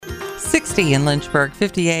60 in Lynchburg,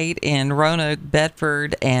 58 in Roanoke,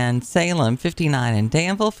 Bedford, and Salem, 59 in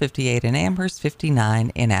Danville, 58 in Amherst,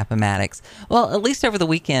 59 in Appomattox. Well, at least over the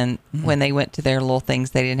weekend when they went to their little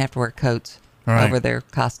things, they didn't have to wear coats over their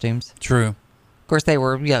costumes. True. Of course, they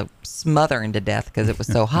were smothering to death because it was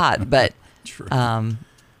so hot. But, True.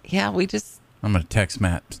 yeah, we just... I'm going to text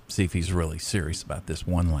Matt, see if he's really serious about this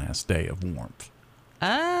one last day of warmth.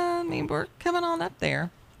 I mean, we're coming on up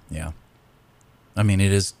there. Yeah. I mean,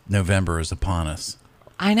 it is, November is upon us.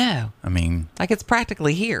 I know. I mean... Like, it's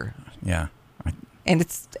practically here. Yeah. And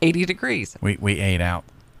it's 80 degrees. We ate out.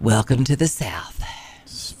 Welcome to the South.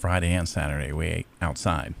 It's Friday and Saturday. We ate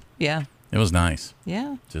outside. Yeah. It was nice.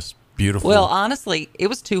 Yeah. Just beautiful. Well, honestly, it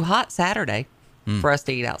was too hot Saturday for us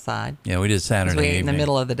to eat outside. Yeah, we did Saturday We ate evening. in the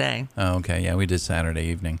middle of the day. Oh, okay. Yeah, we did Saturday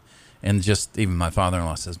evening. And just even my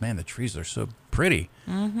father-in-law says, man, the trees are so pretty.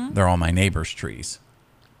 Mm-hmm. They're all my neighbor's trees.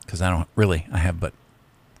 Because I have but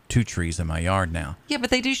 2 trees in my yard now. Yeah, but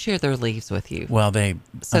they do share their leaves with you. Well,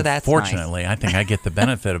 So that's unfortunately, I think I get the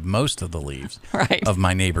benefit of most of the leaves Right. of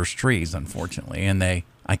my neighbor's trees, unfortunately. And I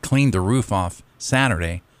cleaned the roof off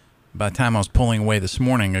Saturday. By the time I was pulling away this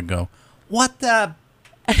morning, I go, what the?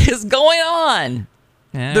 is going on?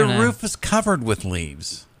 The roof is covered with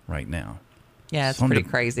leaves right now. Yeah, it's So I'm pretty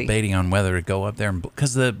crazy. Debating on whether to go up there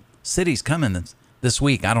because the city's coming this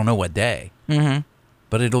week. I don't know what day,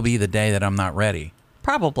 but it'll be the day that I'm not ready.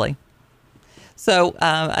 Probably. So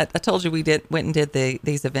I told you we went and did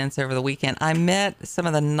these events over the weekend. I met some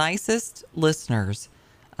of the nicest listeners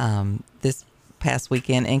this past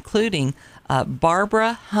weekend, including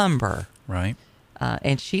Barbara Humber. Right.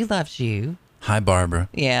 And she loves you. Hi, Barbara.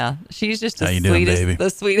 Yeah, she's just How you doing, baby?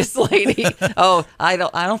 the sweetest lady. Oh, I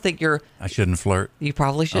don't think I shouldn't flirt. you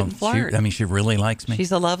probably shouldn't flirt. She really likes me.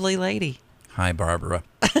 She's a lovely lady. Hi, Barbara.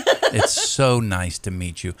 It's so nice to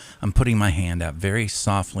meet you. I'm putting my hand out very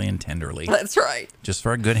softly and tenderly. That's right. Just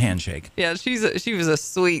for a good handshake. Yeah, she was a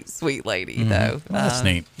sweet lady, though. Well, that's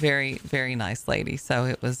neat. Very, very nice lady. So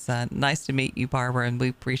it was nice to meet you, Barbara, and we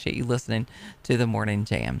appreciate you listening to the Morning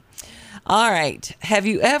Jam. All right. Have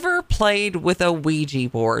you ever played with a Ouija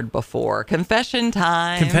board before? Confession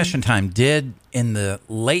time. Confession time. Did in the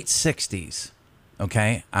late 60s.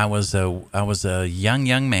 Okay. I was a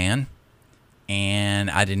young man,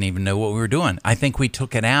 and I didn't even know what we were doing. I think we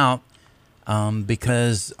took it out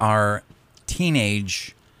because our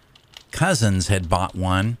teenage cousins had bought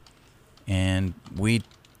one, and we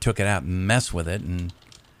took it out and messed with it, and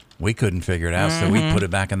we couldn't figure it out, so we put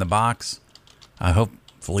it back in the box. I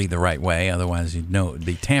hopefully the right way, otherwise you'd know it would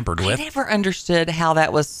be tampered with. I never understood how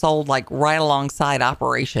that was sold, like right alongside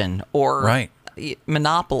Operation or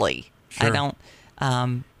Monopoly. Sure. I don't.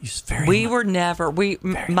 Very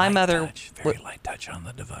My mother very light touch on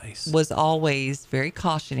the device. was always very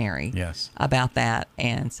cautionary Yes. about that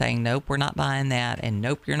and saying, nope, we're not buying that, and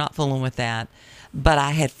nope, you're not fooling with that. But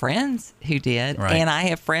I had friends who did, Right. and I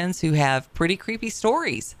have friends who have pretty creepy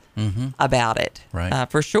stories about it, Right.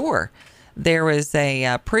 For sure. There was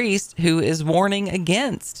a priest who is warning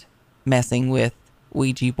against messing with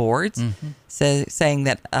Ouija boards, saying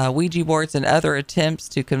that Ouija boards and other attempts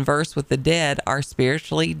to converse with the dead are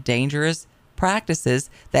spiritually dangerous practices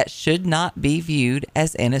that should not be viewed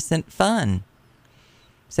as innocent fun.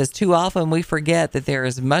 Says too often we forget that there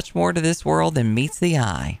is much more to this world than meets the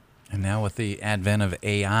eye. And now with the advent of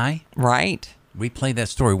AI, Right. we played that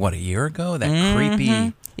story, a year ago? That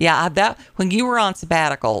creepy... Yeah, that when you were on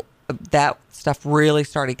sabbatical, that stuff really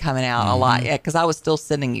started coming out a lot. Yeah, because I was still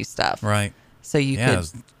sending you stuff. Right. So you Yeah, could... it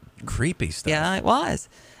was creepy stuff. Yeah, it was.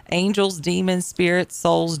 Angels, demons, spirits,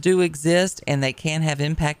 souls do exist, and they can have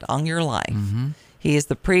impact on your life. He is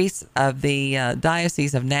the priest of the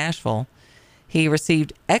Diocese of Nashville. He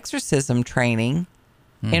received exorcism training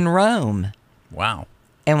in Rome Wow.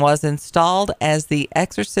 and was installed as the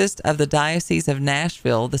exorcist of the Diocese of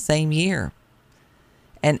Nashville the same year.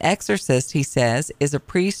 An exorcist, he says, is a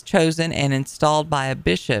priest chosen and installed by a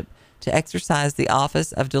bishop to exercise the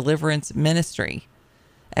office of deliverance ministry.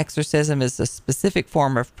 Exorcism is a specific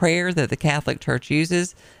form of prayer that the Catholic Church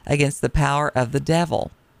uses against the power of the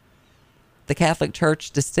devil. The Catholic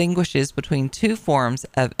Church distinguishes between 2 forms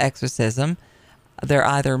of exorcism. They're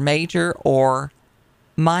either major or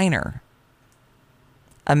minor.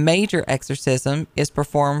 A major exorcism is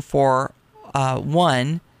performed for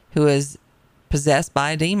one who is possessed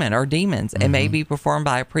by a demon or demons. It may be performed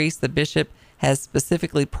by a priest the bishop has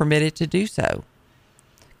specifically permitted to do so.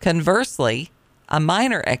 Conversely, a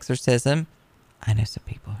minor exorcism, I know some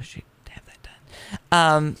people who should have that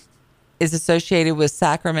done, is associated with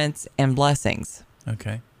sacraments and blessings.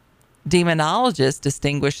 Okay. Demonologists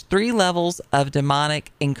distinguish 3 levels of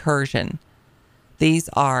demonic incursion. These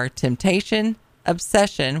are temptation,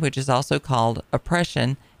 obsession, which is also called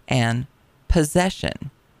oppression, and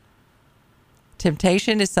possession.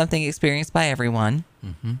 Temptation is something experienced by everyone.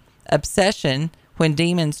 Mm-hmm. Obsession, when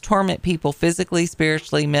demons torment people physically,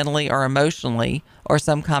 spiritually, mentally, or emotionally, or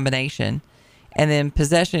some combination. And then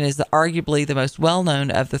possession is arguably the most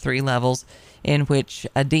well-known of the three levels, in which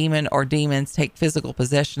a demon or demons take physical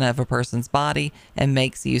possession of a person's body and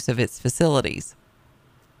makes use of its facilities.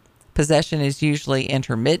 Possession is usually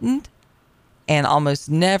intermittent and almost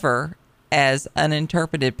never as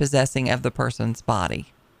uninterpreted possessing of the person's body.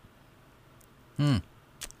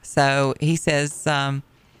 So he says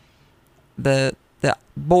the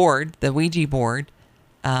board, the Ouija board,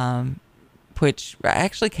 which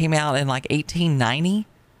actually came out in like 1890,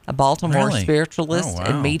 a Baltimore Really? spiritualist Oh, wow.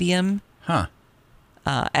 and medium Huh.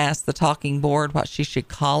 asked the talking board what she should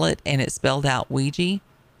call it, and it spelled out Ouija,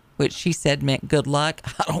 which she said meant good luck.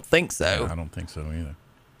 I don't think so. I don't think so either.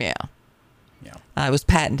 Yeah. Yeah. It was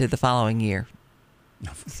patented the following year.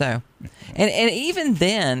 So, and even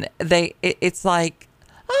then, it's like,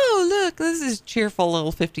 oh, look, this is Yeah, cheerful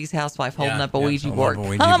little 50s housewife holding up a Ouija holding up board. a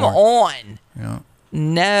Ouija Come board. on. Yeah.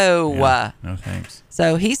 No. Yeah. No thanks.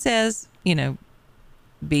 So he says,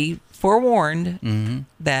 be forewarned Mm-hmm.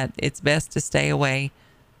 that it's best to stay away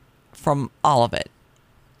from all of it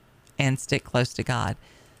and stick close to God.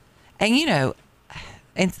 And,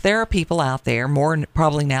 and there are people out there, more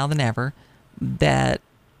probably now than ever, that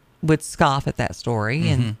would scoff at that story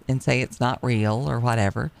and say it's not real or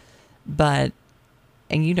whatever. But,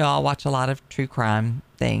 and I watch a lot of true crime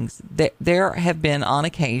things. There have been on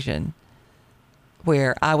occasion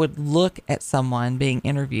where I would look at someone being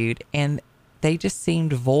interviewed and they just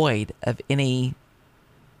seemed void of any,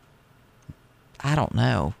 I don't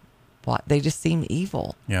know what, they just seem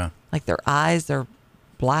evil. Yeah. Like their eyes are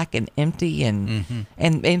black and empty and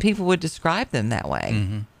people would describe them that way.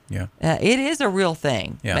 Mm-hmm. Yeah. It is a real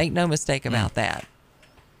thing. Yeah. Make no mistake about that.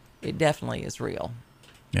 It definitely is real.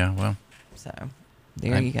 Yeah. Well, So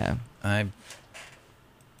there you go. I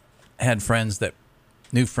had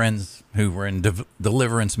new friends who were in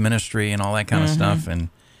deliverance ministry and all that kind of stuff, and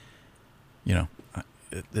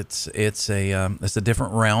it's a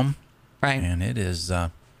different realm, Right. and it is, yeah.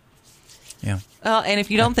 Well, and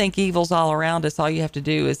if you don't think evil's all around us, all you have to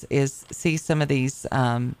do is see some of these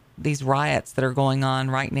riots that are going on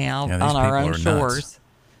right now Yeah, these on our people own are shores. nuts.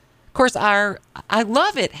 Of course, I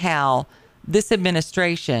love it how this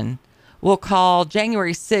administration will call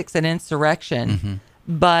January 6th an insurrection,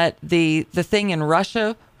 but the thing in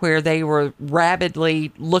Russia where they were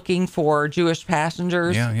rabidly looking for Jewish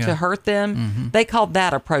passengers to hurt them, they called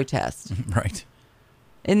that a protest. Right.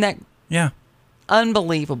 Isn't that Yeah.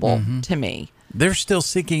 unbelievable to me? They're still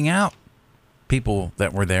seeking out people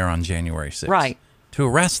that were there on January 6th. Right. To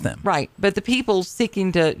arrest them. Right, but the people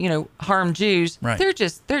seeking to, harm Jews, Right. they're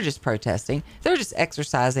just protesting. They're just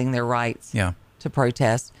exercising their rights Yeah. to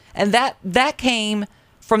protest, and that came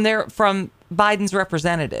from Biden's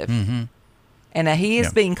representative, and he is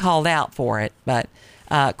Yeah. being called out for it. But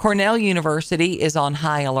Cornell University is on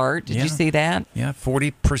high alert. Did you see that? Yeah.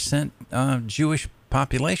 40% Jewish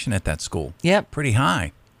population at that school. Yep, Pretty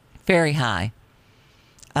high. very high.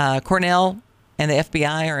 Cornell and the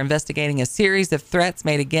FBI are investigating a series of threats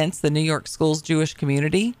made against the New York school's Jewish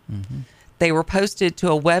community. They were posted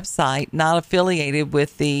to a website not affiliated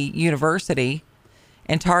with the university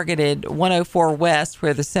and targeted 104 West,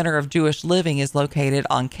 where the Center of Jewish Living is located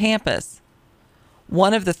on campus.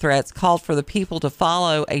 One of the threats called for the people to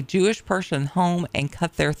follow a Jewish person home and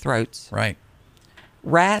cut their throats. Right.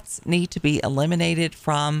 Rats need to be eliminated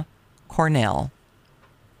from Cornell.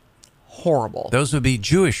 Horrible. Those would be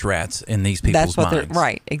Jewish rats in these people's That's what minds. they're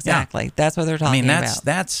right. Exactly. Yeah. That's what they're talking about.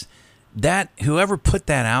 That whoever put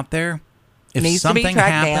that out there, if Needs to be something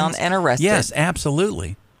tracked happens, down and arrested. Yes,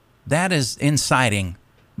 absolutely. That is inciting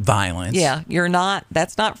violence. Yeah,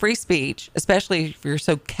 that's not free speech, especially if you're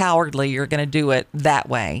so cowardly you're going to do it that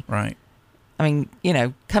way. Right. I mean,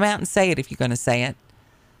 come out and say it if you're going to say it.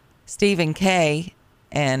 Stephen K.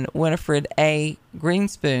 and Winifred A.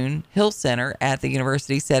 Greenspoon Hill Center at the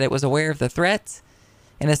university said it was aware of the threats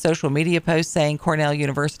in a social media post saying Cornell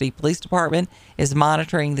University Police Department is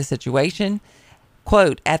monitoring the situation.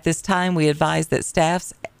 Quote, at this time, we advise that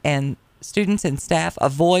staffs and students and staff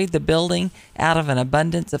avoid the building out of an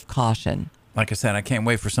abundance of caution. Like I said, I can't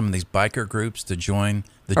wait for some of these biker groups to join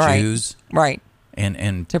the Right. Jews. Right.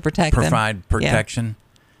 And To protect them. provide protection.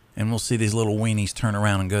 And we'll see these little weenies turn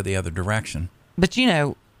around and go the other direction. But,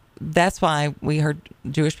 that's why we heard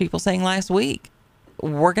Jewish people saying last week,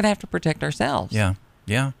 we're going to have to protect ourselves. Yeah.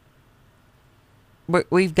 Yeah.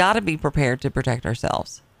 We've got to be prepared to protect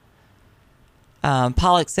ourselves.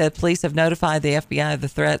 Pollock said police have notified the FBI of the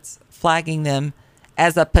threats, flagging them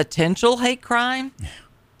as a potential hate crime.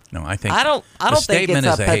 No, I think I don't think it's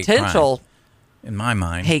a potential hate crime, in my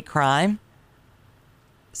mind. Hate crime.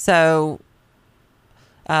 So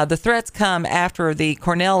the threats come after the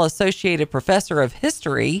Cornell Associated Professor of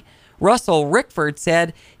History, Russell Rickford,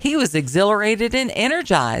 said he was exhilarated and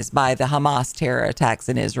energized by the Hamas terror attacks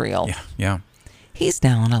in Israel. Yeah. He's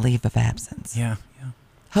now on a leave of absence. Yeah.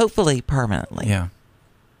 Hopefully permanently. Yeah.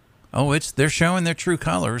 Oh, they're showing their true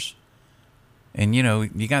colors. And,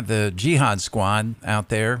 you got the Jihad Squad out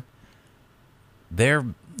there. They're,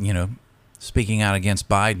 speaking out against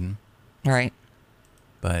Biden. Right.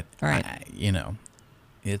 But, right.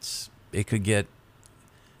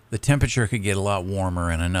 The temperature could get a lot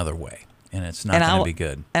warmer in another way. And it's not going to be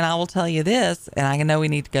good. And I will tell you this, and I know we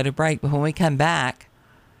need to go to break, but when we come back,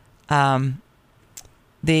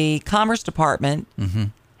 the Commerce Department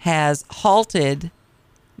has halted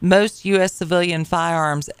most U.S. civilian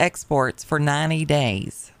firearms exports for 90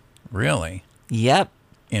 days. Really? Yep.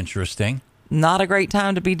 Interesting. Not a great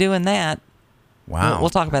time to be doing that. Wow. We'll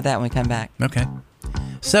talk about that when we come back. Okay.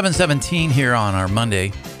 7:17 here on our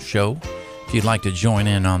Monday show. If you'd like to join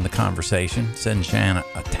in on the conversation, send Shan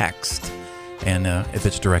a text. And if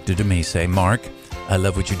it's directed to me, say, Mark, I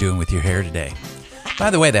love what you're doing with your hair today. By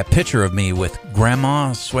the way, that picture of me with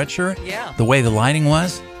grandma's sweatshirt, the way the lighting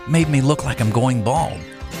was, made me look like I'm going bald.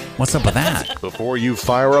 What's up with that? Before you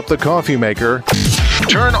fire up the coffee maker,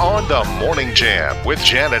 turn on the Morning Jam with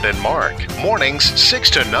Janet and Mark. Mornings 6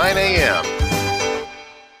 to 9 a.m.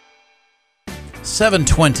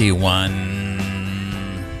 7:21.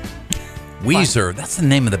 Weezer. That's the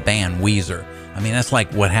name of the band, Weezer. I mean, that's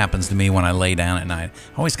like what happens to me when I lay down at night.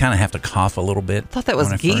 I always kind of have to cough a little bit. I thought that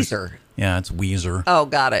was geezer. Yeah, it's Weezer. Oh,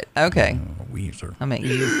 got it. Okay. Weezer. I mean,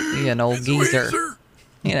 you an old geezer. Weezer.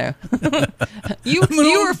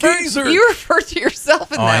 You refer to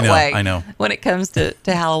yourself in that way. I know. When it comes to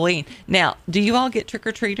Halloween. Now, do you all get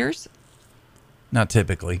trick-or-treaters? Not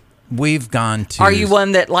typically. We've gone to... Are you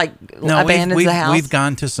one that, abandons the house? We've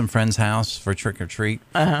gone to some friend's house for trick-or-treat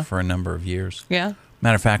for a number of years. Yeah.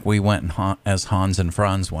 Matter of fact, we went as Hans and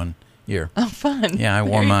Franz one year. Oh, fun. Yeah, I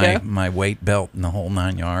wore my weight belt and the whole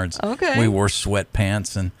 9 yards. Okay. We wore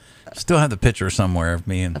sweatpants and still have the picture somewhere of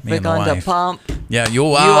me and the wife. Pump. Yeah, you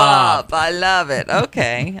up. I love it.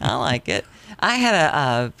 Okay, I like it. I had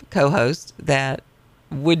a co-host that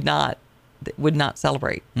would not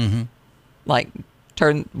celebrate. Mm-hmm.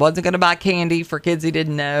 Wasn't going to buy candy for kids he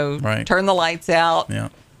didn't know. Right. Turn the lights out. Yeah.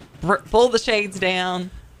 Pull the shades down.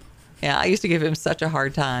 Yeah, I used to give him such a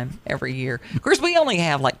hard time every year. Of course, we only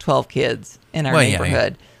have 12 kids in our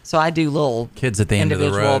neighborhood. Yeah. So I do little kids at the end of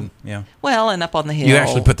the road. Yeah. Well, and up on the hill. You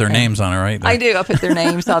actually put their names on it, right? I do. I put their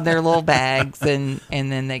names on their little bags, and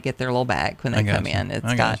then they get their little bag when they come in.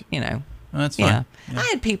 It's got, That's fine. Yeah. I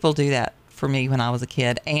had people do that for me when I was a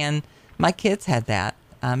kid, and my kids had that.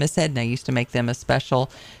 Miss Edna used to make them a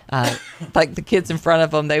special, the kids in front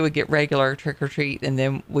of them, they would get regular trick or treat, and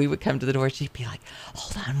then we would come to the door. She'd be like,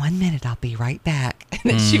 "Hold on 1 minute, I'll be right back." And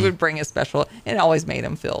then she would bring a special. It always made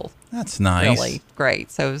them feel that's nice, really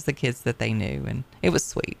great. So it was the kids that they knew, and it was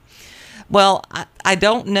sweet. Well, I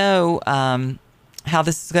don't know how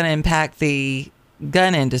this is going to impact the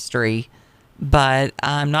gun industry, but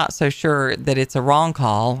I'm not so sure that it's a wrong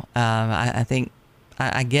call. I think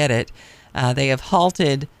I get it. They have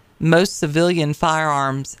halted most civilian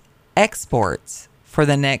firearms exports for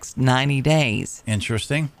the next 90 days.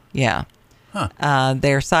 Interesting. Yeah. Huh.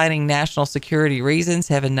 They're citing national security reasons.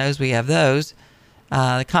 Heaven knows we have those.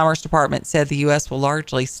 The Commerce Department said the U.S. will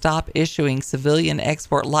largely stop issuing civilian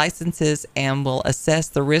export licenses and will assess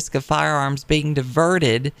the risk of firearms being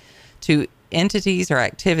diverted to entities or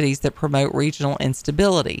activities that promote regional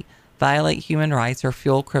instability, violate human rights, or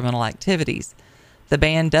fuel criminal activities. The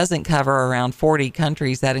ban doesn't cover around 40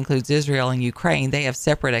 countries. That includes Israel and Ukraine. They have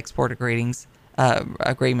separate export agreements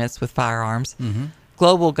with firearms. Mm-hmm.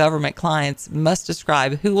 Global government clients must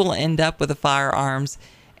describe who will end up with the firearms,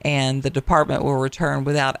 and the department will return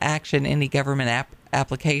without action any government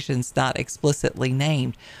applications not explicitly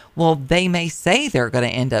named. Well, they may say they're going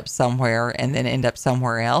to end up somewhere and then end up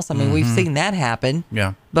somewhere else. I mean, we've seen that happen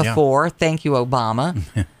before. Yeah. Thank you, Obama.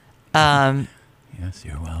 Yes,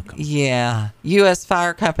 you're welcome. Yeah. U.S.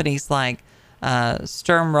 fire companies like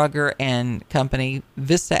Sturm Ruger and Company,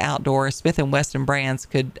 Vista Outdoor, Smith & Wesson brands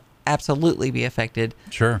could absolutely be affected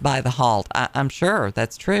by the halt. I'm sure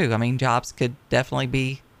that's true. I mean, jobs could definitely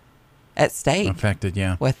be at stake. Affected,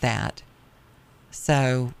 yeah. With that.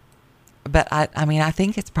 So, but I mean, I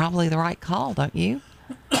think it's probably the right call, don't you?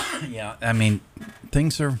 Yeah. I mean,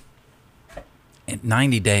 things are... In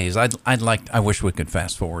 90 days. I wish we could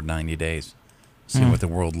fast forward 90 days. See what the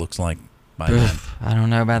world looks like by then. I don't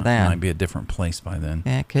know about that. It might be a different place by then.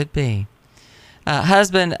 Yeah, it could be.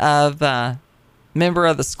 Husband of member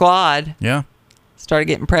of the squad Yeah. started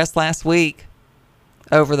getting pressed last week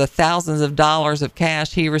over the thousands of dollars of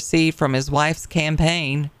cash he received from his wife's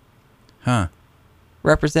campaign. Huh.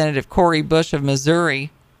 Representative Cori Bush of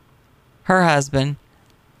Missouri, her husband,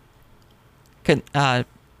 and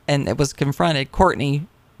it was confronted Courtney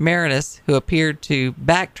Meredith, who appeared to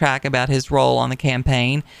backtrack about his role on the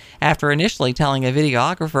campaign after initially telling a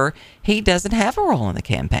videographer he doesn't have a role in the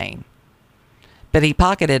campaign. But he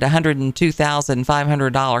pocketed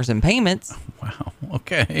 $102,500 in payments. Wow.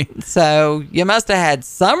 Okay. So you must have had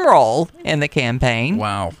some role in the campaign.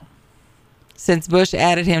 Wow. Since Bush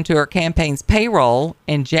added him to her campaign's payroll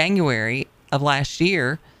in January of last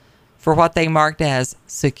year for what they marked as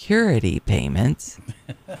security payments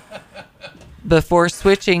before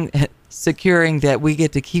securing that we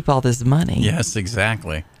get to keep all this money. Yes,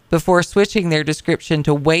 exactly. Before switching their description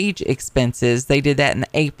to wage expenses, they did that in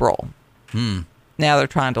April. Now they're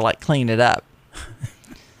trying to clean it up.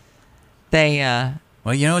 They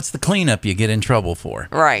Well, it's the cleanup you get in trouble for.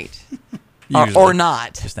 right. Usually. Or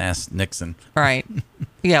not. Just ask Nixon. Right.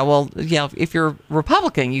 Yeah, well, if you're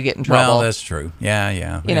Republican, you get in trouble. Well, that's true.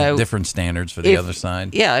 Yeah. Different standards for the other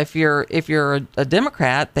side. Yeah, if you're a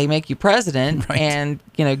Democrat, they make you president Right. and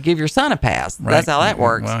give your son a pass. Right. That's how that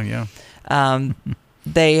works. Well, yeah.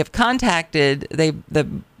 They have the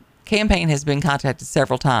campaign has been contacted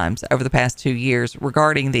several times over the past 2 years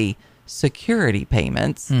regarding the security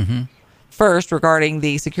payments. Mm-hmm. First, regarding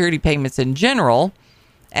the security payments in general,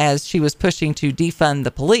 as she was pushing to defund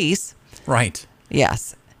the police. Right.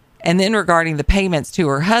 Yes. And then regarding the payments to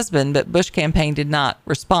her husband, but Bush campaign did not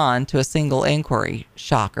respond to a single inquiry.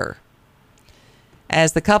 Shocker.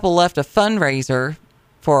 As the couple left a fundraiser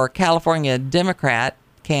for California Democrat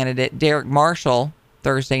candidate Derek Marshall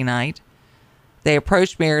Thursday night, they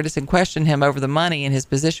approached Meredith and questioned him over the money and his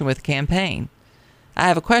position with the campaign. I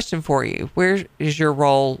have a question for you. Where is your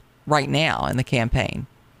role right now in the campaign?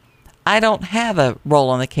 I don't have a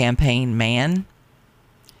role in the campaign, man.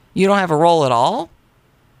 You don't have a role at all?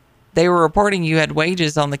 They were reporting you had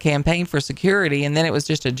wages on the campaign for security, and then it was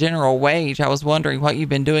just a general wage. I was wondering what you've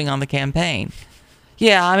been doing on the campaign.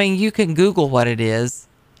 Yeah, you can Google what it is,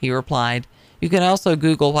 he replied. You can also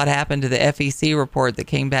Google what happened to the FEC report that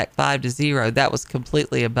came back 5-0. That was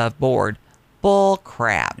completely above board. Bull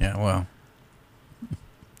crap. Yeah, well.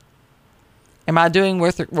 Am I doing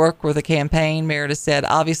work with a campaign? Meredith said,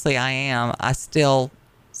 obviously I am. I still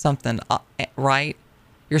something right.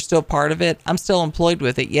 You're still part of it. I'm still employed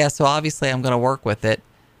with it. Yeah, so obviously I'm going to work with it.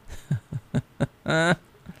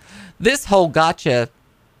 This whole gotcha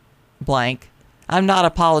blank. I'm not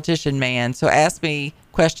a politician, man. So ask me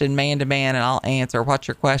question man to man and I'll answer. What's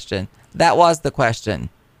your question? That was the question.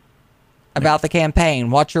 About the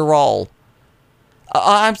campaign. What's your role?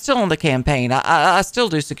 I'm still in the campaign. I still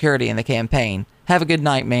do security in the campaign. Have a good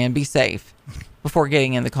night, man. Be safe before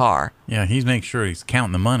getting in the car. Yeah, he's making sure he's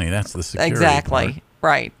counting the money. That's the security Exactly. part.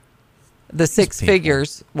 Right. The 6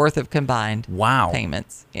 figures worth of combined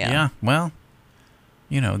payments. Yeah. Well,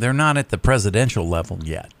 they're not at the presidential level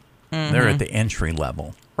yet. Mm-hmm. They're at the entry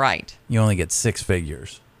level. Right. You only get 6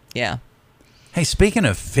 figures. Yeah. Hey, speaking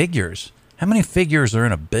of figures, how many figures are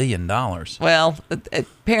in $1 billion? Well,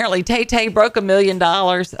 apparently Tay-Tay broke $1 million,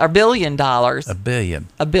 $1 billion. $1 billion.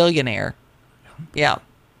 A billionaire. Yeah.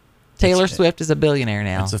 Taylor Swift is a billionaire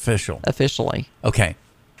now. It's official. Officially. Okay.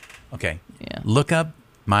 Yeah. Look up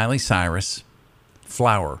Miley Cyrus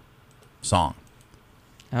Flower song.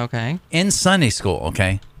 Okay. In Sunday school,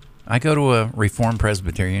 okay? I go to a Reformed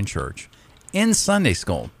Presbyterian church. In Sunday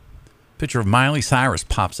school, picture of Miley Cyrus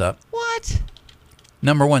pops up. What?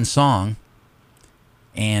 #1 song.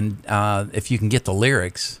 And if you can get the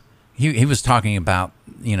lyrics, he was talking about,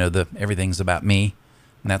 everything's about me,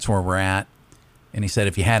 and that's where we're at. And he said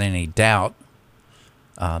if you had any doubt,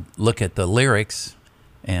 look at the lyrics,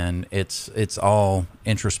 and it's all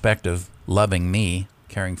introspective, loving me,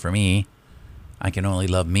 caring for me. I can only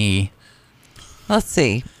love me. Let's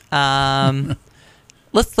see.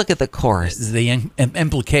 Let's look at the chorus. The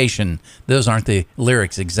implication, those aren't the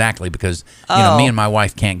lyrics exactly because, me and my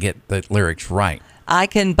wife can't get the lyrics right. I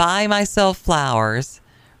can buy myself flowers,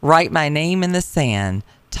 write my name in the sand,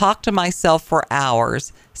 talk to myself for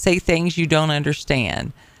hours, say things you don't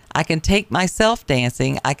understand. I can take myself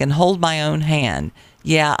dancing. I can hold my own hand.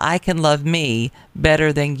 Yeah, I can love me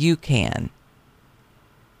better than you can.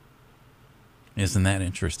 Isn't that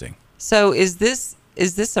interesting? So is this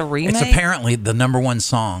a remake? It's apparently the #1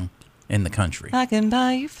 song in the country. I can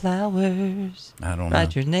buy you flowers. I don't know.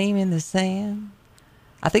 Write your name in the sand.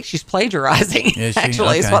 I think she's plagiarizing. Is she?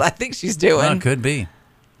 Actually, is Okay. what I think she's doing. Well, it could be.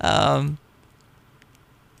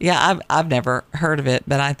 Yeah, I've never heard of it,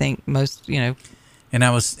 but I think most, And I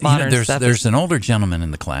was, modern stuff there's an older gentleman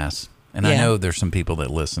in the class, and I Yeah. know there's some people that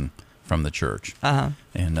listen from the church.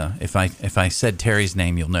 And if I said Terry's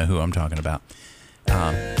name, you'll know who I'm talking about.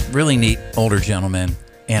 Really neat older gentleman.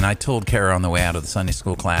 And I told Kara on the way out of the Sunday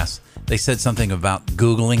school class, they said something about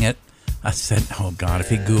Googling it. I said, oh God, if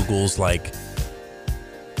he Googles like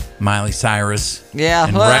Miley Cyrus, Yeah.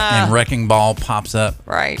 and Wrecking Ball pops up,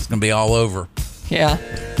 Right. it's gonna be all over. Yeah.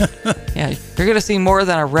 Yeah, you're going to see more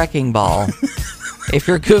than a wrecking ball if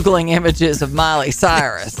you're Googling images of Miley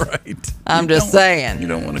Cyrus. Right. I'm just saying. You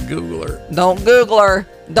don't want to Google her. Don't Google her.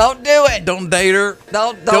 Don't do it. Don't date her.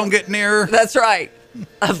 Don't get near her. That's right.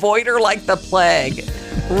 Avoid her like the plague.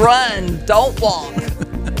 Run. Don't walk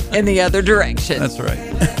in the other direction. That's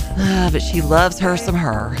right. But she loves her some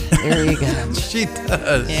her. There you go. She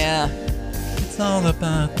does. Yeah. It's all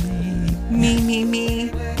about me. Me.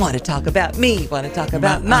 Want to talk about me. Want to talk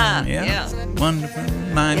about mine. Yeah. Wonderful.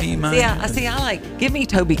 Me. See, I like, give me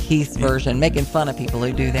Toby Keith's version, making fun of people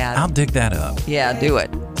who do that. I'll dig that up. Yeah, do it.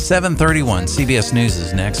 7:31 CBS News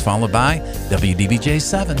is next, followed by WDBJ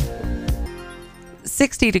 7.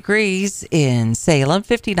 60 degrees in Salem,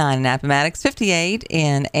 59 in Appomattox, 58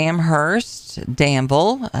 in Amherst,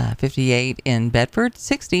 Danville, 58 in Bedford,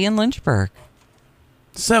 60 in Lynchburg.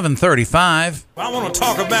 7:35. I want to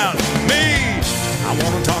talk about me. I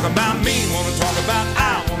want to talk about me. Want to talk about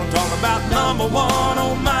I. Want to talk about number one.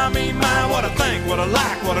 Oh my, me, my. What I think, what I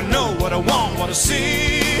like, what I know, what I want, what I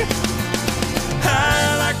see.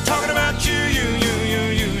 I like talking about you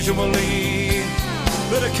usually.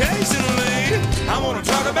 But occasionally, I want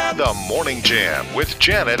to talk about The Morning Jam with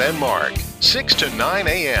Janet and Mark. 6 to 9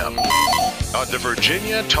 a.m. on the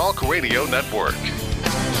Virginia Talk Radio Network.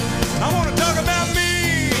 I want to talk about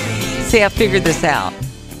me. See, I figured this out.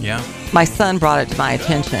 Yeah. My son brought it to my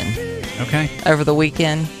attention Okay. over the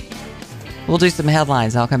weekend. We'll do some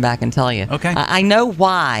headlines. I'll come back and tell you. Okay. I know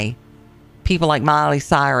why people like Miley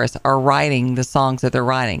Cyrus are writing the songs that they're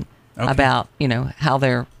writing about, how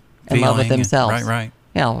they're in love with Feeling, themselves. right.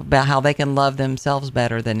 About how they can love themselves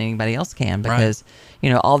better than anybody else can because,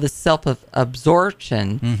 all this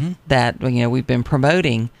self-absorption that, we've been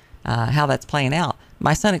promoting, how that's playing out.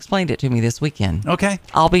 My son explained it to me this weekend. Okay.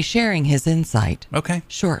 I'll be sharing his insight Okay.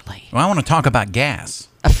 shortly. Well, I want to talk about gas.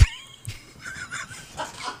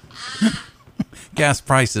 Gas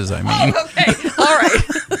prices, I mean. Okay. All right.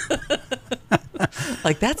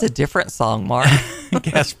 Like, that's a different song, Mark.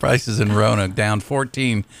 Gas prices in Roanoke down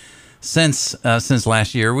 14 since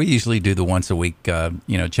last year. We usually do the once a week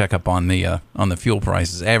checkup on the fuel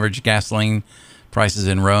prices. Average gasoline prices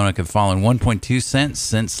in Roanoke have fallen 1.2 cents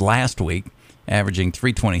since last week, averaging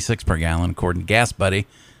 $3.26 per gallon according to Gas Buddy.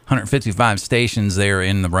 155 stations there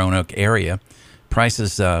in the Roanoke area.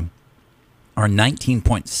 Prices are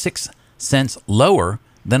 19.6 cents lower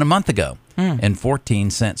than a month ago and 14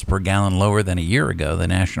 cents per gallon lower than a year ago. The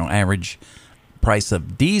national average price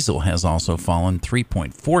of diesel has also fallen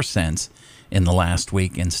 3.4 cents in the last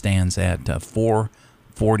week and stands at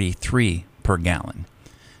 $4.43 per gallon.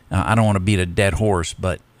 I don't want to beat a dead horse,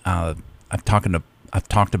 but I've talked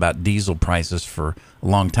about diesel prices for a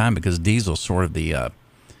long time because diesel's sort of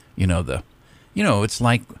it's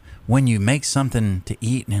like when you make something to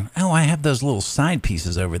eat and I have those little side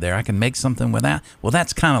pieces over there. I can make something with that. Well,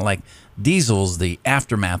 that's kind of like diesel's the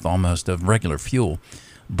aftermath almost of regular fuel,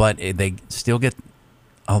 but they still get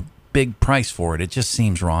a big price for it. It just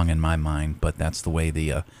seems wrong in my mind, but that's the way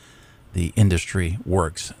the industry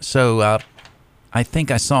works. So I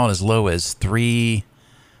think I saw it as low as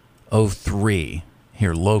 $3.03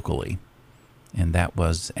 here locally, and that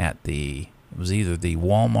was at it was either the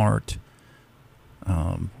Walmart,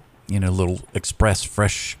 little Express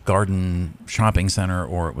Fresh Garden shopping center,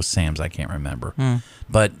 or it was Sam's. I can't remember.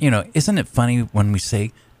 But isn't it funny when we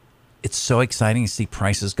say it's so exciting to see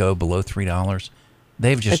prices go below $3?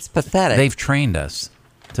 It's pathetic. They've trained us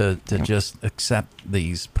to just accept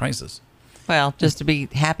these prices. Well, just to be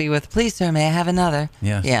happy with, please, sir, may I have another?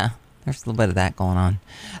 Yes. Yeah, there's a little bit of that going on.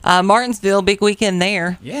 Martinsville, big weekend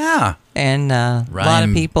there. Yeah. And a lot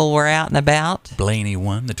of people were out and about. Blaney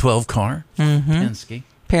won the 12 car. Penske.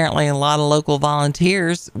 Apparently, a lot of local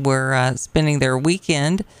volunteers were spending their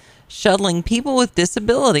weekend shuttling people with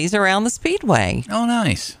disabilities around the Speedway. Oh,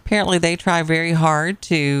 nice. Apparently, they try very hard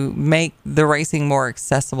to make the racing more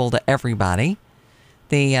accessible to everybody.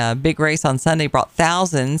 The big race on Sunday brought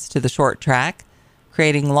thousands to the short track,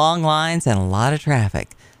 creating long lines and a lot of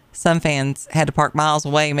traffic. Some fans had to park miles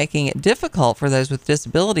away, making it difficult for those with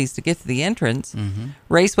disabilities to get to the entrance.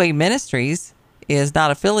 Raceway Ministries is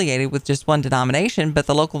not affiliated with just one denomination, but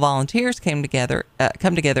the local volunteers come together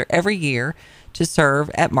every year to serve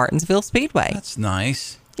at Martinsville Speedway. That's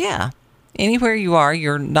nice. Yeah. Anywhere you are,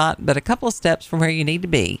 you're not but a couple of steps from where you need to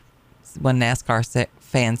be, one NASCAR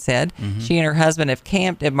fan said. She and her husband have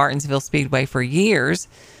camped at Martinsville Speedway for years,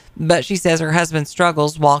 but she says her husband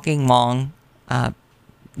struggles walking long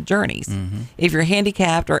journeys. If you're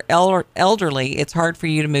handicapped or elderly, it's hard for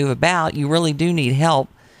you to move about. You really do need help.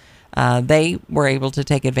 They were able to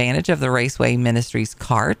take advantage of the Raceway Ministries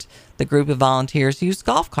cart. The group of volunteers use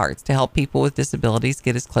golf carts to help people with disabilities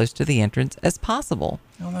get as close to the entrance as possible.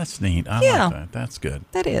 Oh, that's neat. I like that. That's good.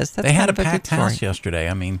 That is. That's they had a kind of packed good house story. yesterday.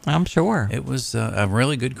 I mean, I'm sure. it was a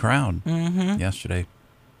really good crowd yesterday.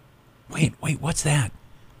 Wait, what's that?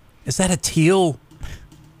 Is that a teal?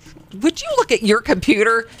 Would you look at your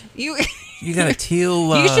computer? You got a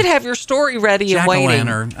teal. You should have your story ready and waiting.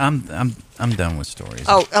 I'm done with stories.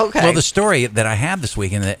 Oh, okay. Well, the story that I have this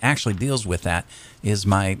weekend that actually deals with that is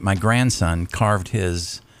my grandson carved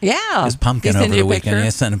his pumpkin over the weekend. I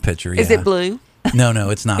sent a picture. Is it blue? No,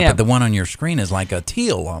 it's not. But the one on your screen is like a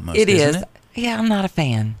teal almost. It is. Isn't it? Yeah, I'm not a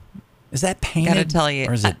fan. Is that painted? Gotta tell you,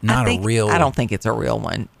 or is it not a real? I don't think it's a real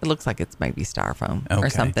one. It looks like it's maybe styrofoam or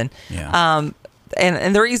something. Yeah.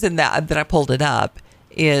 And the reason that I pulled it up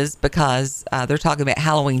is because they're talking about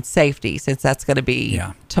Halloween safety, since that's going to be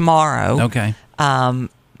tomorrow. Okay.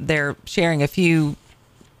 They're sharing a few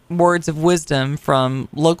words of wisdom from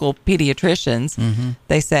local pediatricians.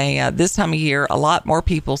 They say this time of year, a lot more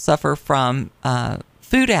people suffer from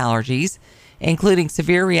food allergies, including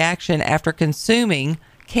severe reaction after consuming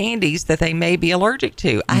candies that they may be allergic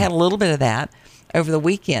to. I had a little bit of that over the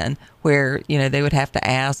weekend, where they would have to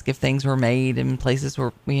ask if things were made in places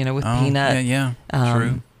where with peanut.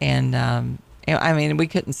 True. And I mean, we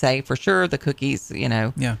couldn't say for sure the cookies.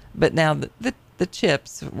 Yeah. But now the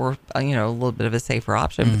chips were a little bit of a safer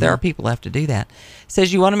option. But there are people who have to do that. It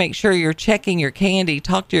says you want to make sure you're checking your candy.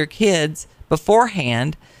 Talk to your kids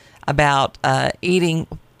beforehand about not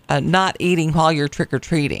eating while you're trick or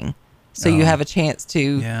treating, so you have a chance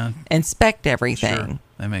to inspect everything. Sure.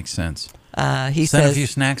 That makes sense. He Send says a few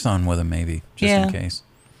snacks on with them, maybe, just in case.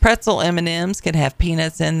 Pretzel M&Ms can have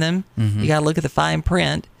peanuts in them. You got to look at the fine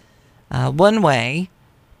print. One way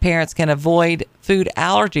parents can avoid food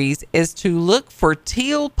allergies is to look for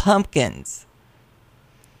teal pumpkins.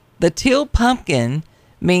 The teal pumpkin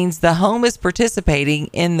means the home is participating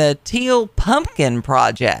in the Teal Pumpkin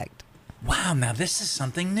Project. Wow, now this is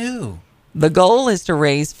something new. The goal is to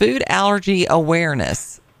raise food allergy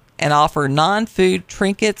awareness and offer non-food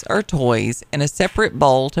trinkets or toys in a separate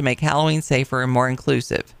bowl to make Halloween safer and more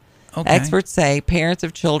inclusive. Okay. Experts say parents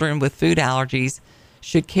of children with food allergies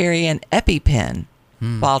should carry an EpiPen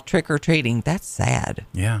while trick-or-treating. That's sad.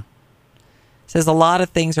 Yeah. Says a lot of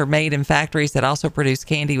things are made in factories that also produce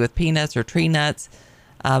candy with peanuts or tree nuts,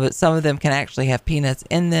 but some of them can actually have peanuts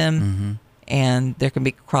in them, and there can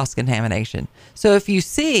be cross-contamination. So if you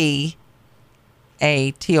see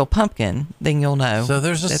a teal pumpkin, then you'll know. So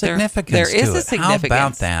there's a significance there is to a it. significance How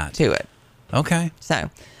about that? to it. Okay. So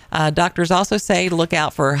doctors also say to look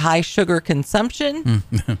out for high sugar consumption.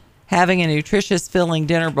 Having a nutritious filling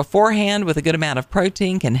dinner beforehand with a good amount of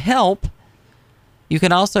protein can help. You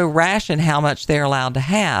can also ration how much they're allowed to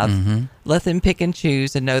have. Let them pick and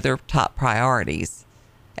choose and know their top priorities.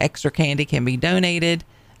 Extra candy can be donated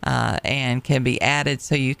and can be added,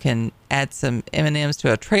 so you can add some M&Ms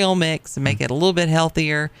to a trail mix and make it a little bit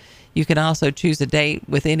healthier. You can also choose a date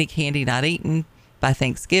with any candy not eaten by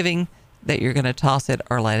Thanksgiving that you're going to toss it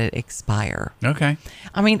or let it expire. Okay.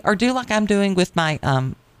 I mean, or do like I'm doing with my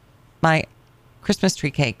my Christmas tree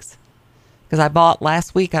cakes. Because I bought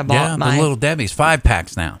last week, my the Little Debbie's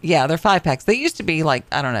 5-packs now. Yeah, they're 5-packs. They used to be like,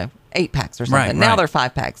 I don't know, 8-packs or something. Right, now right. they're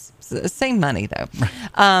 5-packs. Same money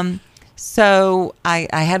though. So I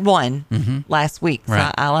had one last week. So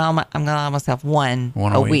Right. I'm going to allow myself one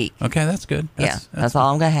a week. Okay, that's good. That's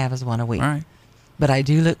all I'm going to have is one a week. All right. But I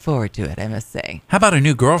do look forward to it, I must say. How about a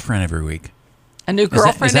new girlfriend every week? A new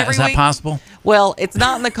girlfriend every Is that week? possible? Well, it's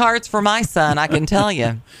not in the cards for my son, I can tell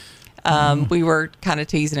you. We were kind of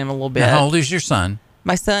teasing him a little bit. Now, how old is your son?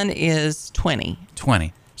 My son is 20.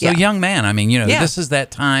 20. So Yeah. young man. I mean, Yeah. this is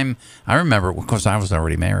that time. I remember, of course, I was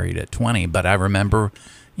already married at 20, but I remember,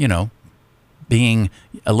 being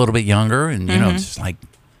a little bit younger and, it's just like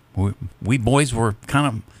we boys were kind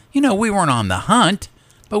of, we weren't on the hunt,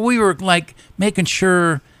 but we were like making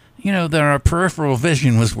sure, that our peripheral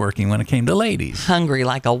vision was working when it came to ladies. Hungry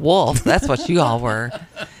like a wolf. That's what you all were.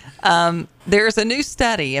 There's a new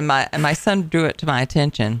study, and my son drew it to my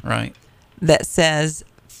attention. Right. That says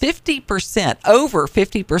 50%, over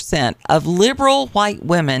 50% of liberal white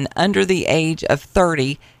women under the age of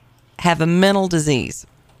 30 have a mental disease,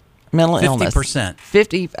 mental illness.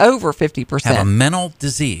 50%. Over 50% have a mental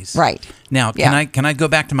disease. Right. Now, can I go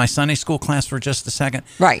back to my Sunday school class for just a second?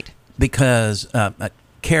 Right. Because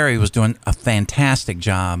Carrie was doing a fantastic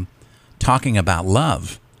job talking about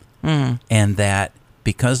love, and that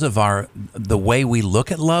because of the way we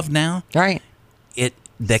look at love now, right,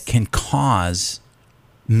 that can cause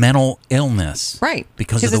mental illness, right?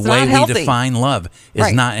 Because of the way we define love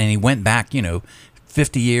is not. And he went back,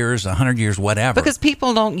 50 years, 100 years, whatever. Because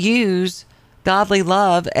people don't use godly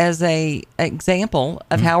love as a example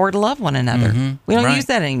of how we're to love one another. We don't use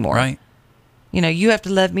that anymore. Right. You have to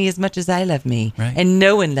love me as much as I love me. Right. And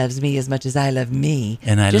no one loves me as much as I love me.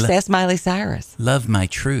 And I just ask Miley Cyrus. Love my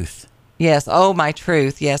truth. Yes. Oh, my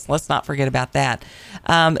truth. Yes. Let's not forget about that.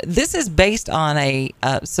 This is based on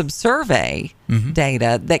some survey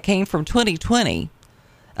data that came from 2020,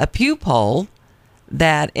 a Pew poll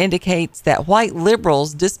that indicates that white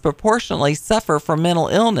liberals disproportionately suffer from mental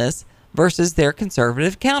illness versus their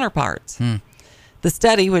conservative counterparts. The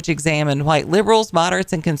study, which examined white liberals,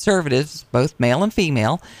 moderates, and conservatives, both male and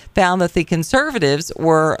female, found that the conservatives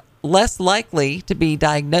were less likely to be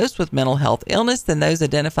diagnosed with mental health illness than those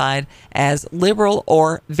identified as liberal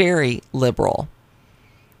or very liberal.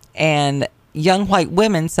 And young white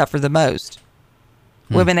women suffer the most.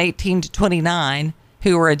 Women 18 to 29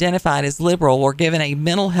 who were identified as liberal were given a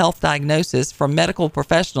mental health diagnosis from medical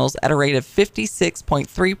professionals at a rate of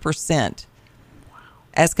 56.3%.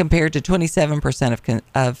 As compared to 27%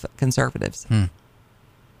 of conservatives.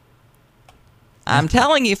 I'm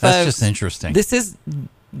telling you, folks. That's just interesting.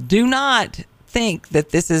 Do not think that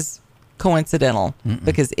this is coincidental,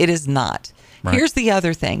 because it is not. Right. Here's the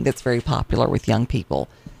other thing that's very popular with young people,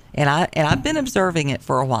 and I've been observing it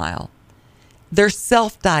for a while. They're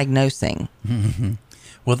self-diagnosing.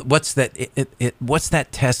 Well, what's that? What's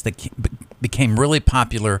that test that became really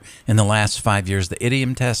popular in the last 5 years? The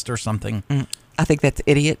idiom test or something? I think that's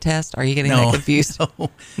idiot test. Are you getting that confused?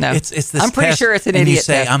 No. It's this I'm pretty sure it's an idiot test.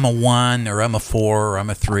 You say, I'm a 1 or I'm a 4 or I'm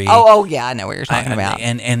a 3. Oh yeah, I know what you're talking about.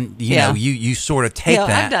 And you know, you sort of take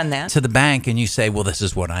I've done that to the bank and you say, well, this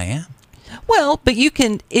is what I am. Well, but you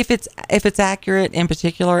can, if it's accurate in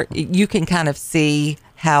particular, you can kind of see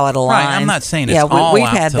how it aligns. Right. I'm not saying it's all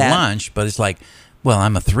out to lunch, but it's like, well,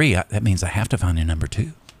 I'm a 3. That means I have to find a number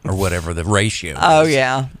 2 or whatever the ratio is. Oh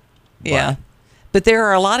yeah. But there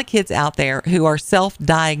are a lot of kids out there who are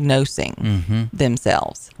self-diagnosing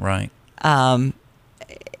themselves. Right. And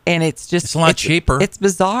it's a lot cheaper. It's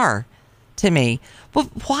bizarre to me.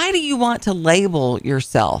 Well, why do you want to label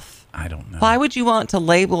yourself? I don't know. Why would you want to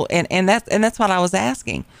label, and that's what I was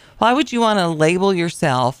asking. Why would you want to label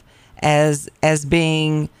yourself as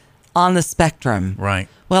being on the spectrum? Right.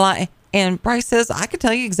 Well, and Bryce says I could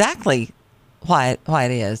tell you exactly why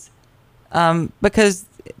it is. Because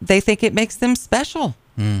they think it makes them special.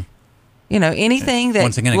 Anything that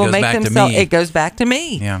once again, will make them so, it goes back to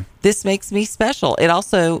me. Yeah. This makes me special. It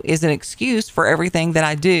also is an excuse for everything that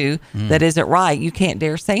I do that isn't right. You can't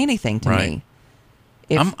dare say anything to me.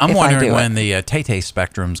 I'm wondering when the Tay-Tay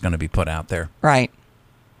spectrum is going to be put out there. Right.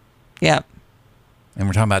 Yep. And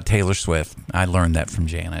we're talking about Taylor Swift. I learned that from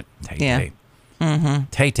Janet. Tay-Tay. Yeah.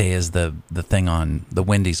 Tay-Tay is the thing on the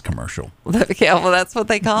Wendy's commercial. Yeah, well, that's what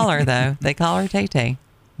they call her, though. They call her Tay-Tay.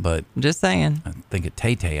 But I'm just saying. I think of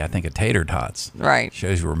Tay-Tay. I think of tater tots. Right.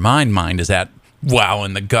 Shows you where my mind is at. Wow,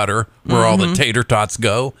 in the gutter where all the tater tots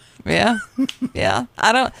go. Yeah. Yeah.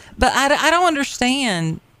 I don't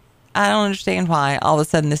understand. I don't understand why all of a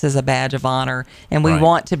sudden this is a badge of honor and we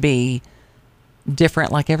want to be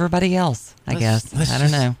different like everybody else, I guess. I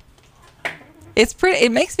don't know.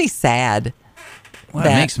 It makes me sad. Well,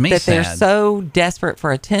 it makes me sad. They're so desperate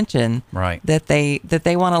for attention, right? That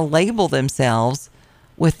they want to label themselves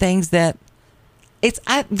with things that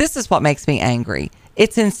this is what makes me angry.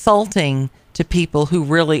 It's insulting to people who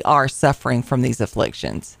really are suffering from these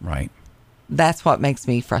afflictions. Right. That's what makes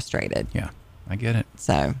me frustrated. Yeah, I get it.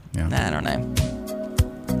 So I don't know.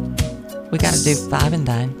 We got to do 5 and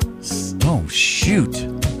dine. Oh shoot!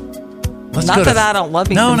 Let's Not that I don't love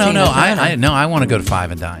me. No. I want to go to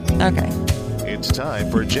 5 and dine. Okay. It's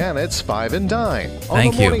time for Janet's 5 and Dine.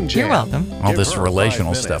 Thank you. You're welcome. All this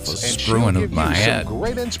relational stuff was screwing with my head.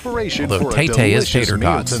 Great inspiration. Although Tay-Tay is tater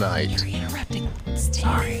tots tonight. You're interrupting.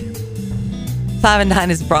 Sorry. 5 and Dine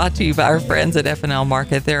is brought to you by our friends at F&L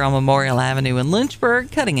Market. They're on Memorial Avenue in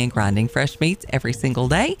Lynchburg, cutting and grinding fresh meats every single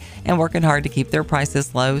day and working hard to keep their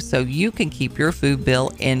prices low so you can keep your food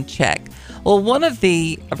bill in check. Well, one of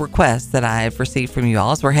the requests that I've received from you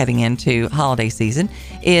all as we're heading into holiday season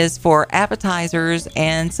is for appetizers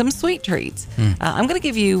and some sweet treats. I'm going to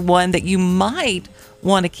give you one that you might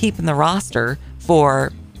want to keep in the roster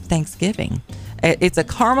for Thanksgiving. It's a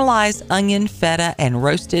caramelized onion, feta, and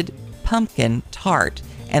roasted pumpkin tart,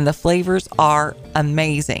 and the flavors are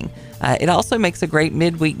amazing. It also makes a great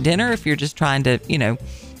midweek dinner if you're just trying to,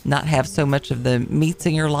 not have so much of the meats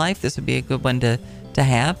in your life. This would be a good one to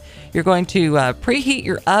have. You're going to preheat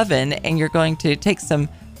your oven, and you're going to take some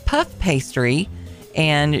puff pastry,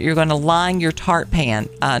 and you're going to line your tart pan.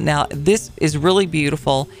 Now, this is really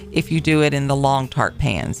beautiful if you do it in the long tart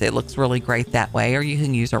pans. It looks really great that way, or you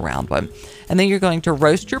can use a round one. And then you're going to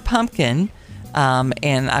roast your pumpkin,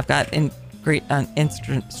 and I've got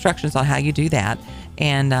instructions on how you do that.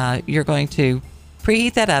 And you're going to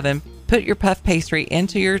preheat that oven, put your puff pastry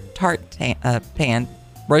into your tart pan,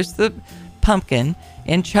 roast the pumpkin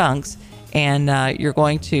in chunks, and you're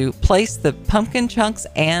going to place the pumpkin chunks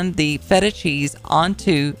and the feta cheese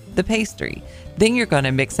onto the pastry. Then you're going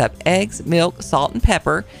to mix up eggs, milk, salt, and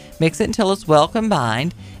pepper, mix it until it's well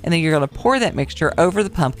combined, and then you're going to pour that mixture over the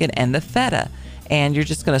pumpkin and the feta. And you're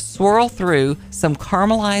just going to swirl through some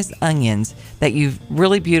caramelized onions that you've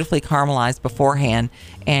really beautifully caramelized beforehand.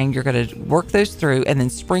 And you're going to work those through and then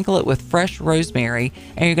sprinkle it with fresh rosemary.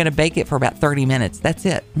 And you're going to bake it for about 30 minutes. That's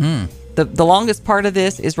it. The longest part of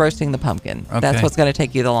this is roasting the pumpkin. Okay. That's what's going to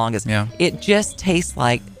take you the longest. Yeah. It just tastes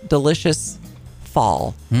like delicious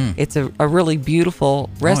fall. It's a really beautiful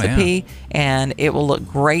recipe, and it will look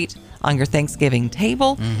great on your Thanksgiving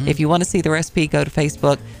table. If you want to see the recipe, go to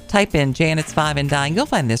Facebook, type in Janet's Five and Dine. You'll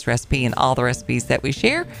find this recipe and all the recipes that we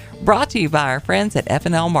share. Brought to you by our friends at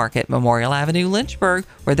F&L Market, Memorial Avenue, Lynchburg,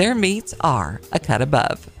 where their meats are a cut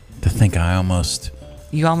above. To think I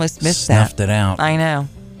You almost missed snuffed that. it out. I know.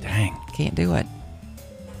 Dang. Can't do it.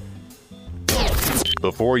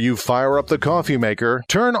 Before you fire up the coffee maker,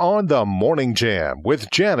 turn on the Morning Jam with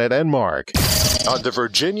Janet and Mark on the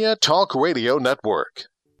Virginia Talk Radio Network.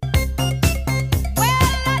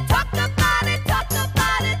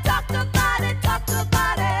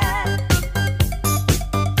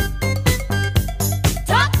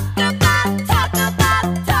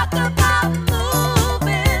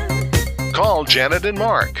 Call Janet and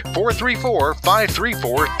Mark,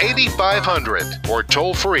 434-534-8500, or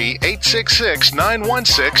toll free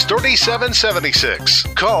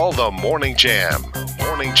 866-916-3776. Call the Morning Jam.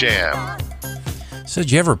 Morning Jam. So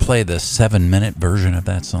did you ever play the 7-minute version of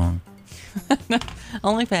that song?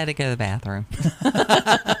 Only if I had to go to the bathroom.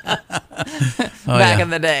 Back in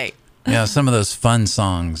the day. Yeah, some of those fun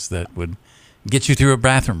songs that would get you through a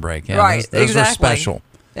bathroom break. Yeah, Right, those exactly. were special.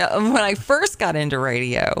 Yeah, when I first got into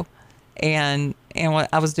radio, and when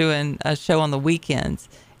I was doing a show on the weekends,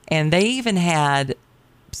 and they even had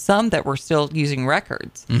some that were still using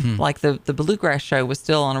records. Like the Bluegrass show was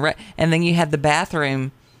still on a record. And then you had the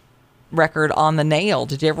bathroom record on the nail.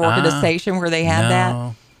 Did you ever work at a station where they had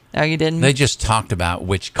that? Oh, you didn't? They just talked about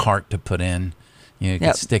which cart to put in. You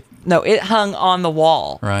could stick. No, it hung on the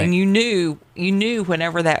wall. Right. And you knew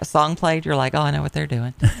whenever that song played, you're like, oh, I know what they're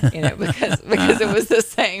doing. Because it was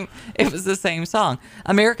the same song.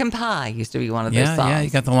 American Pie used to be one of those songs. Yeah,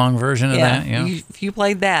 you got the long version of that. Yeah. If you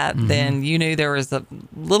played that, then you knew there was a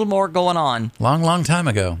little more going on. Long time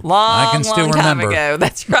ago. Long I can still remember. time ago.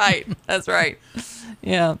 That's right. That's right.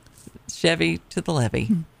 Yeah. Chevy to the levee,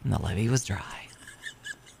 and the levee was dry.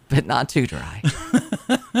 But not too dry.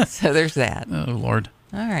 So there's that. Oh, Lord.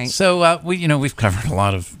 All right. So we've covered a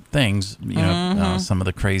lot of things. Some of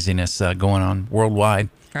the craziness going on worldwide,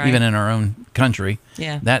 Right. even in our own country.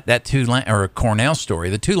 Yeah. That Tulane or Cornell story.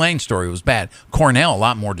 The Tulane story was bad. Cornell a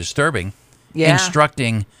lot more disturbing. Yeah.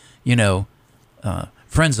 Instructing,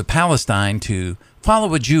 Friends of Palestine to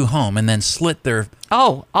follow a Jew home and then slit their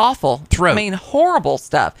awful throat. I mean, horrible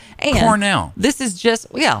stuff. And Cornell. This is just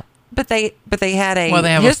But they had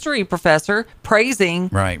a history professor praising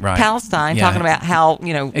right. Palestine, Yeah. talking about how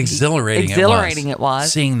exhilarating it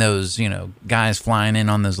was. Seeing those guys flying in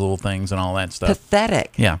on those little things and all that stuff.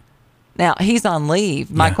 Pathetic. Yeah, Now he's on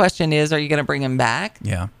leave. My Yeah. question is, are you going to bring him back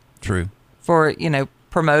yeah, true. for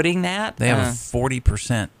promoting that? They have a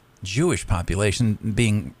 40% Jewish population,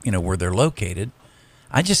 being where they're located.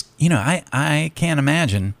 I just I can't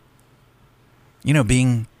imagine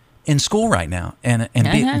being in school right now and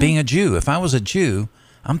being a Jew. If I was a Jew,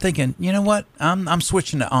 I'm thinking, you know what? I'm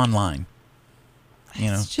switching to online.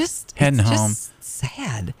 It's just heading it's home. Just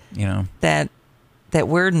sad. That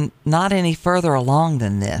we're not any further along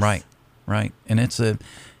than this. Right. And it's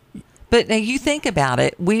But now you think about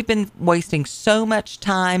it. We've been wasting so much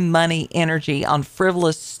time, money, energy on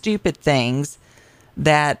frivolous, stupid things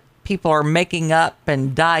that people are making up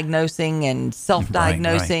and diagnosing and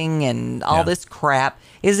self-diagnosing and all this crap.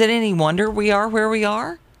 Is it any wonder we are where we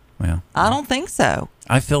are? Well, I don't think so.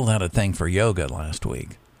 I filled out a thing for yoga last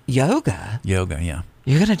week. Yoga? Yoga, yeah.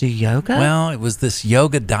 You're going to do yoga? Well, it was this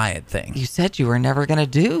yoga diet thing. You said you were never going to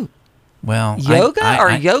do yoga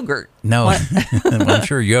or yogurt? No, I'm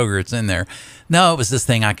sure yogurt's in there. No, it was this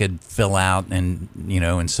thing I could fill out, and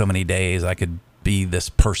in so many days I could be this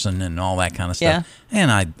person and all that kind of stuff. Yeah.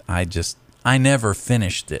 And I never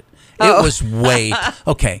finished it. It was way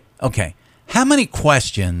okay. How many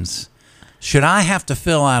questions should I have to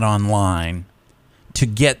fill out online to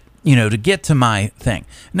get to my thing?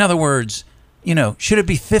 In other words, should it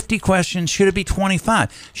be 50 questions? Should it be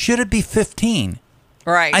 25? Should it be 15?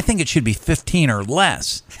 Right. I think it should be 15 or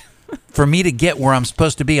less for me to get where I'm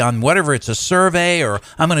supposed to be on whatever it's a survey, or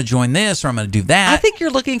I'm going to join this or I'm going to do that. I think you're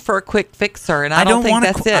looking for a quick fix, sir, and I don't think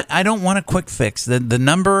that's it. I don't want a quick fix. The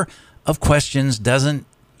number of questions doesn't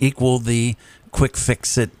equal the quick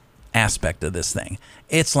fix it aspect of this thing.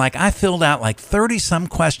 It's like I filled out like 30-some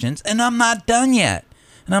questions and I'm not done yet.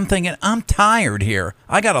 And I'm thinking, I'm tired here.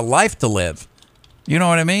 I got a life to live. You know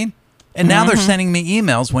what I mean? And now they're sending me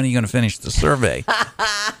emails. When are you going to finish the survey?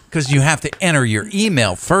 Because you have to enter your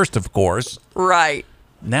email first, of course. Right.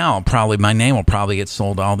 Now, my name will probably get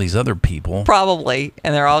sold to all these other people. Probably.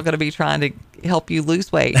 And they're all going to be trying to help you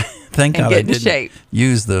lose weight. Thank God get I in didn't shape.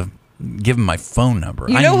 Give them my phone number.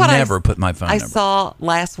 You know what never put my phone number. I saw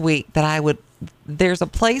last week that there's a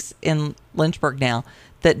place in Lynchburg now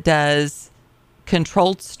that does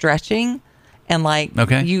controlled stretching, and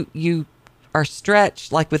you are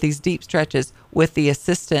stretched like with these deep stretches with the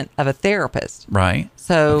assistant of a therapist. Right.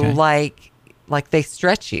 So like they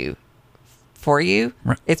stretch you for you.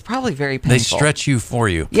 Right. It's probably very painful. They stretch you for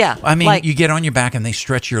you. Yeah. I mean, you get on your back and they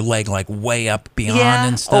stretch your leg like way up beyond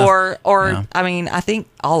and stuff. Or I mean, I think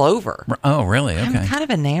all over. Oh, really? Okay. I'm kind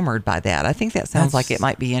of enamored by that. I think that sounds like it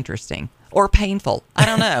might be interesting. Or painful. I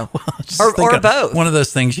don't know. or both. One of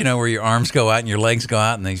those things, where your arms go out and your legs go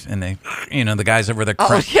out and they the guys over there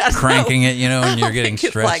cranking it, and you're getting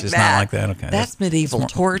stretched. It's not like that. Okay. That's medieval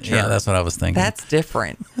torture. Yeah, that's what I was thinking. That's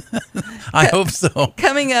different. I hope so.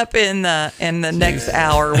 Coming up in the next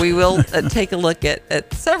hour, we will take a look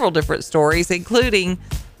at several different stories, including,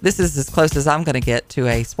 this is as close as I'm going to get to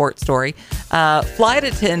a sports story. Flight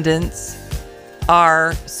attendants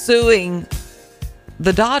are suing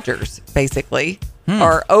the Dodgers, basically,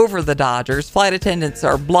 or over the Dodgers. Flight attendants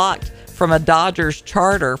are blocked from a Dodgers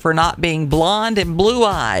charter for not being blonde and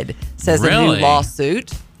blue-eyed, says a new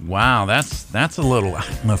lawsuit. Wow, that's a little, I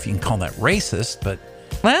don't know if you can call that racist, but...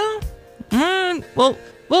 Well,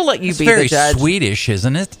 we'll let you be the judge. It's very Swedish,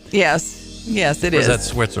 isn't it? Yes, it is. Or is that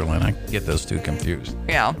Switzerland? I get those two confused.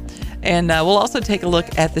 Yeah. And we'll also take a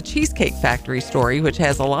look at the Cheesecake Factory story, which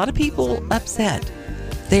has a lot of people upset.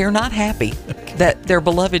 They are not happy that their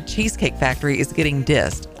beloved Cheesecake Factory is getting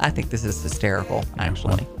dissed. I think this is hysterical,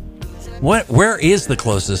 actually. Where is the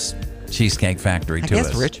closest Cheesecake Factory to us? I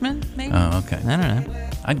guess Richmond, maybe? Oh, okay. I don't know.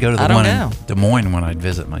 I'd go to the one in Des Moines when I'd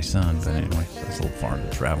visit my son, but anyway, it's a little far to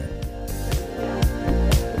travel.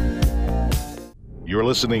 You're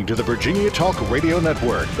listening to the Virginia Talk Radio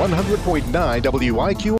Network, 100.9 WIQ.